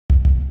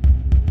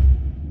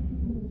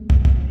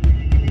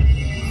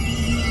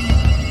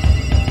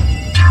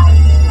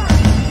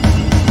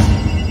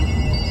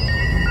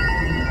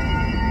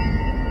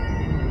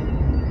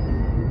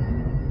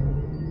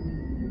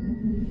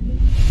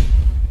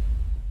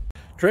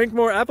Drink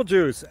more apple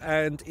juice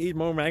and eat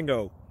more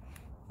mango.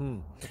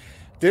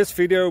 This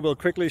video will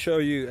quickly show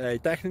you a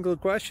technical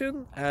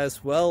question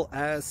as well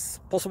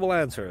as possible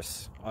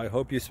answers. I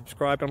hope you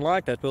subscribe and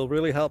like, that will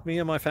really help me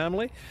and my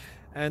family.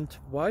 And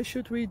why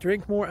should we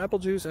drink more apple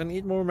juice and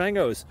eat more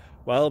mangoes?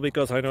 Well,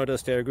 because I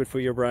noticed they're good for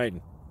your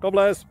brain. God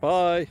bless,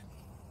 bye!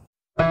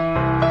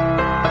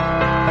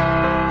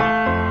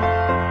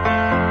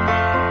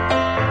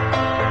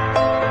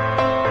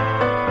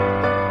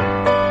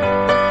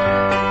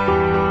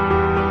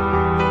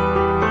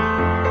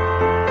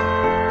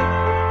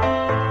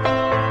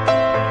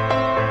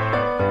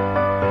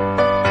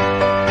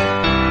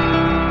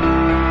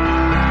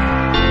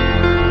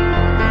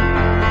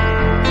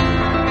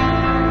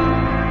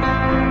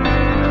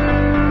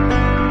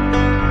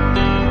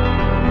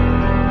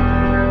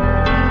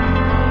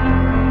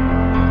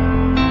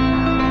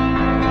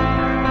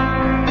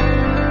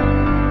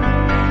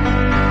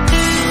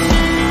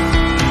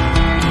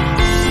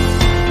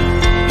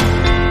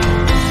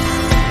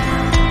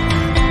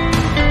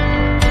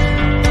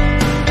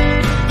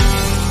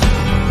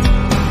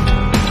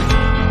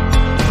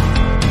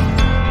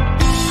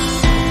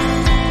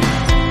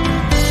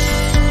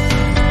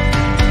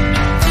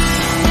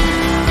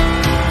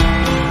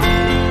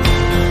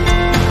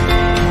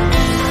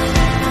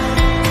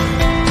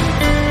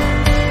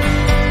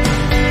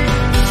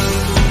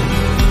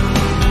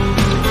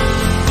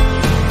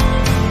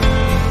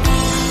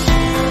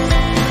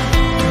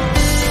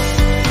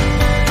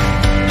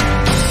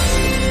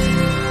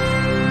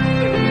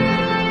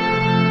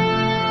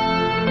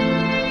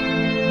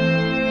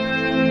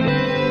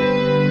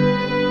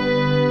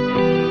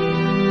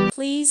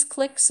 Please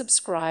click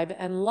subscribe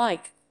and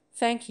like.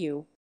 Thank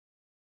you.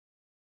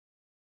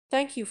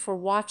 Thank you for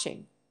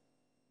watching.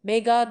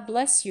 May God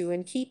bless you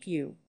and keep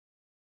you.